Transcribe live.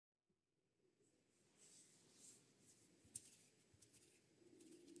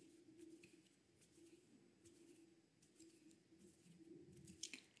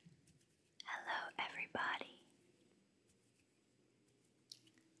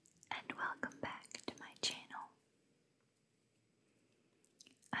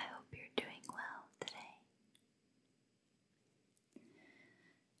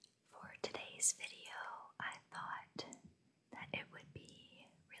this video, I thought that it would be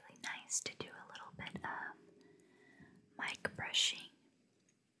really nice to do a little bit of mic brushing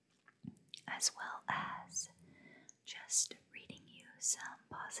as well as just reading you some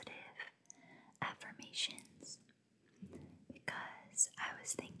positive affirmations, because I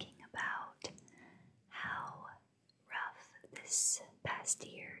was thinking about how rough this past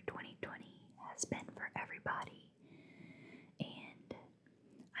year, 2020, has been for everybody. And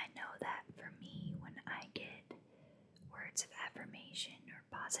I know that for me, when I get words of affirmation or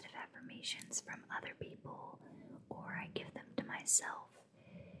positive affirmations from other people, or I give them to myself,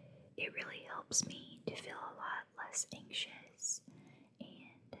 it really helps me to feel a lot less anxious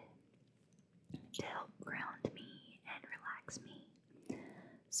and to help ground me and relax me.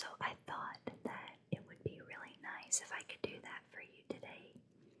 So I thought that it would be really nice if I could do that for you today.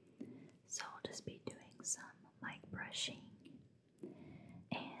 So I'll just be doing some mic brushing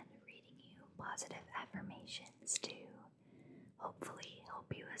and reading you positive affirmations to hopefully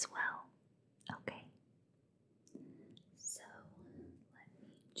help you as well. Okay? So let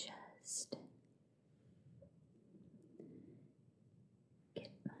me just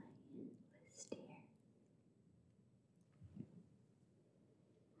get my list here.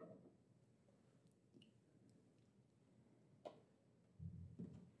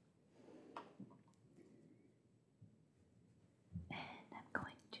 And I'm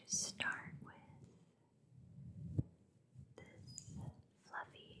going to start with this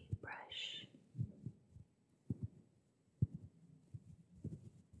fluffy brush.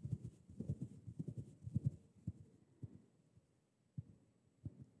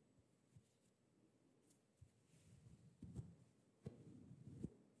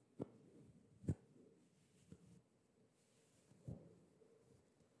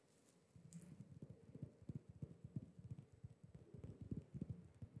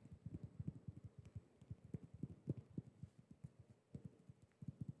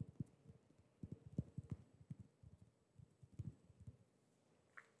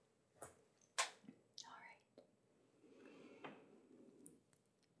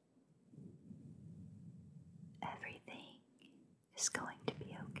 Everything is going to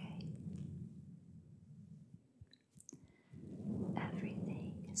be okay.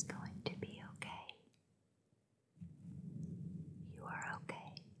 Everything is going to be okay. You are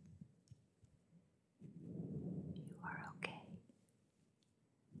okay. You are okay.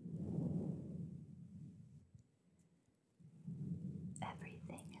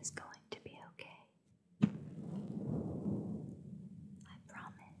 Everything is going to be okay. I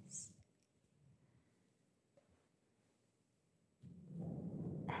promise.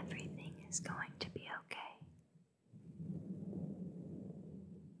 Everything is going to be okay.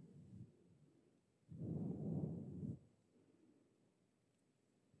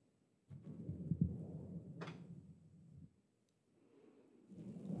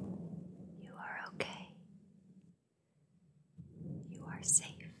 You are okay. You are safe.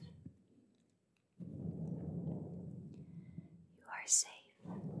 You are safe.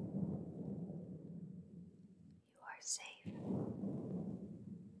 You are safe.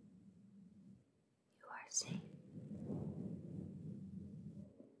 You are safe.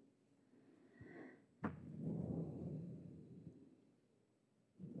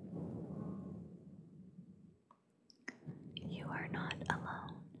 You are not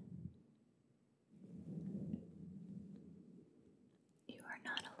alone. You are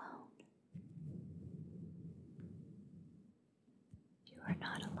not alone. You are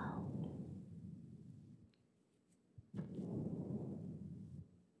not alone.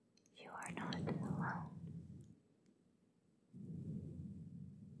 You are not alone.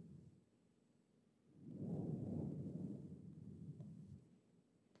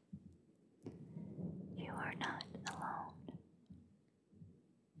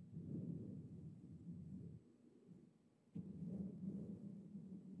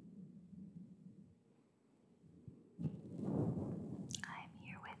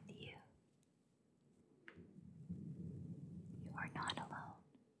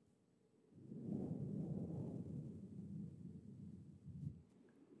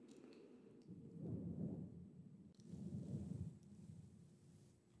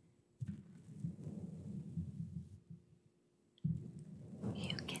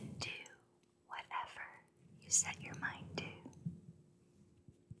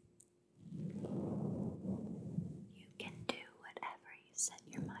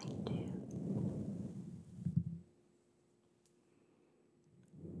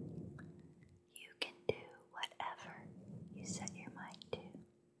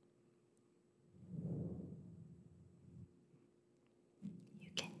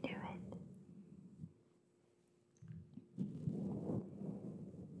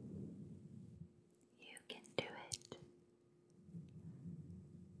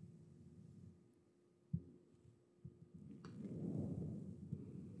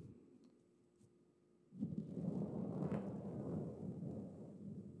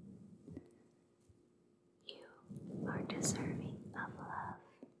 deserving of love.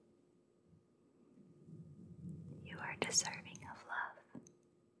 You are deserving of love.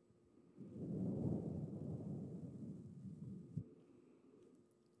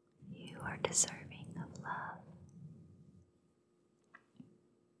 You are deserving of love.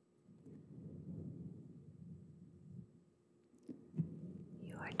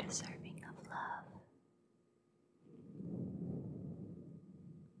 You are deserving of love.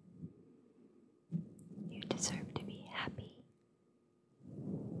 You deserve to be happy.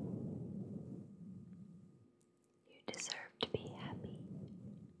 You deserve to be happy.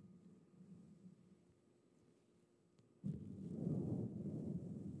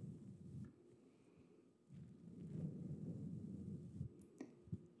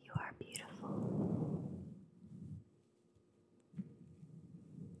 You are beautiful.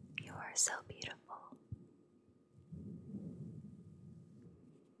 You are so beautiful.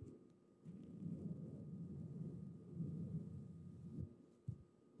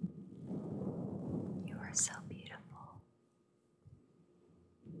 You are so beautiful.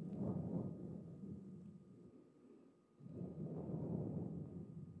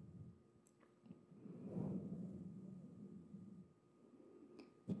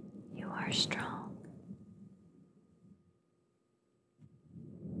 You are strong.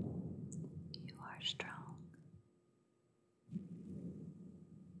 You are strong.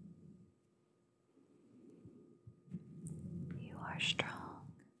 You are strong.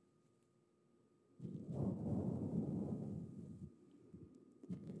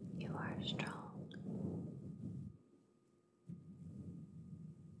 You are strong.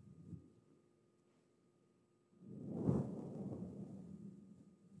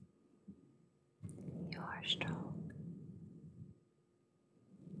 You are strong.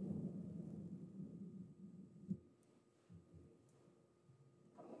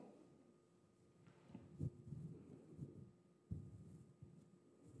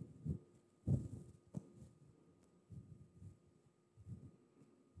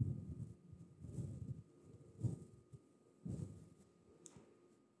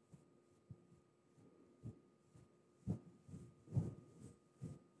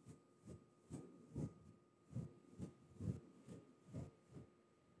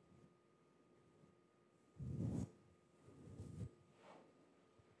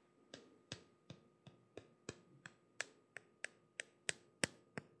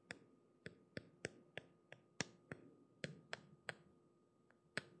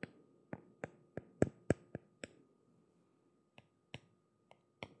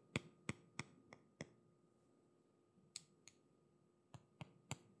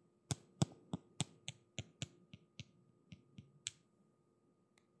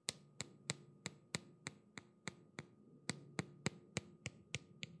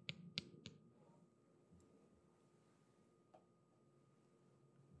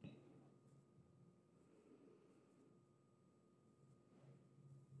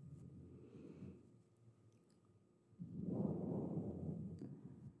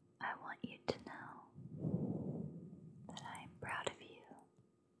 I want you to know that I am proud of you.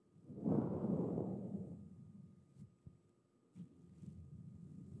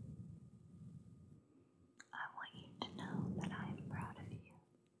 I want you to know that I am proud of you.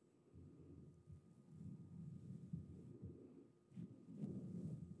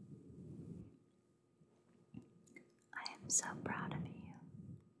 I am so proud of you.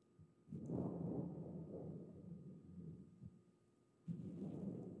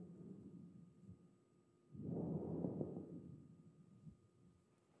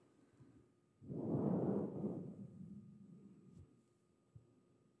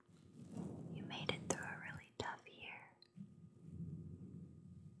 You made it through a really tough year.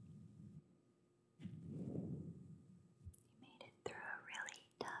 You made it through a really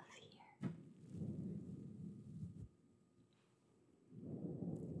tough year.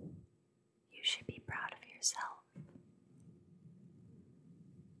 You should be proud of yourself.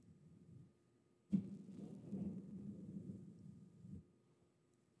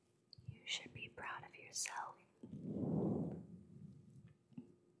 You should be proud of yourself.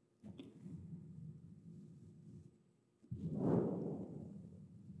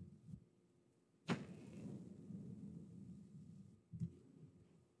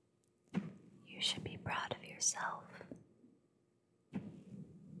 You should be proud of yourself.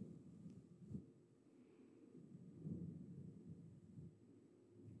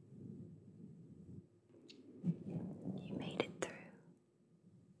 You made it through.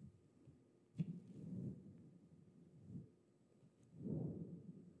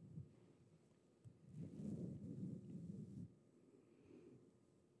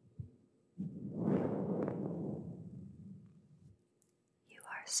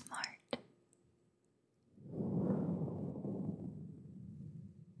 smart.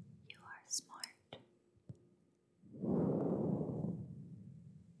 You are smart.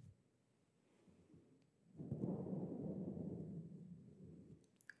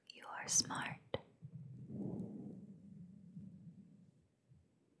 You are smart.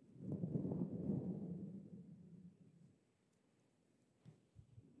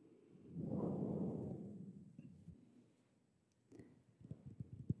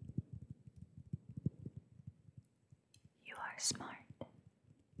 You are smart.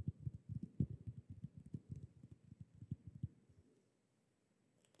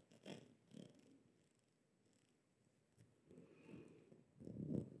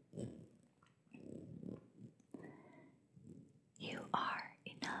 You are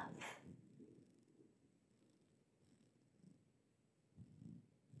enough.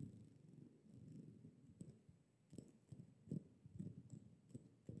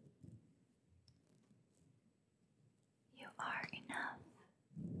 You are enough.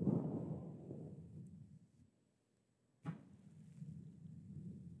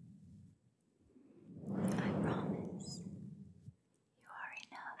 I promise you are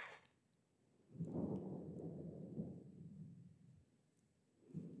enough.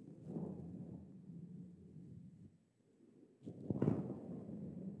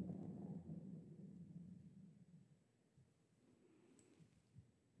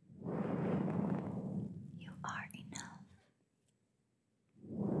 You are enough.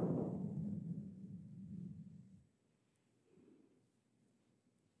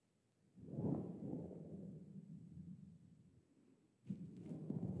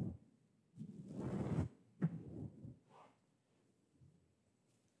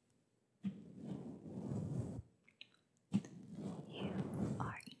 You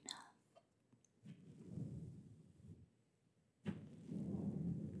are enough.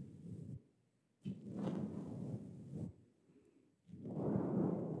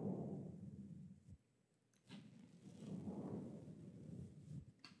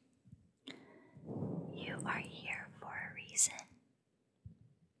 You are here for a reason.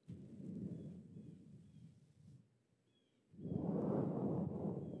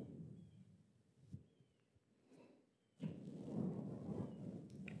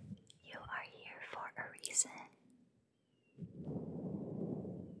 You are here for a reason.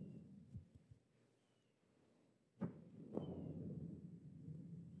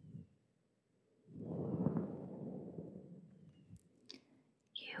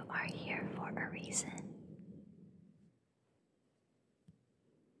 You are here for a reason.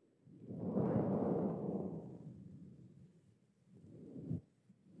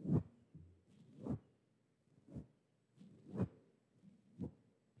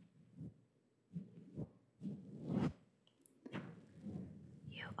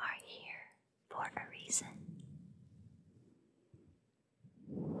 You are here for a reason.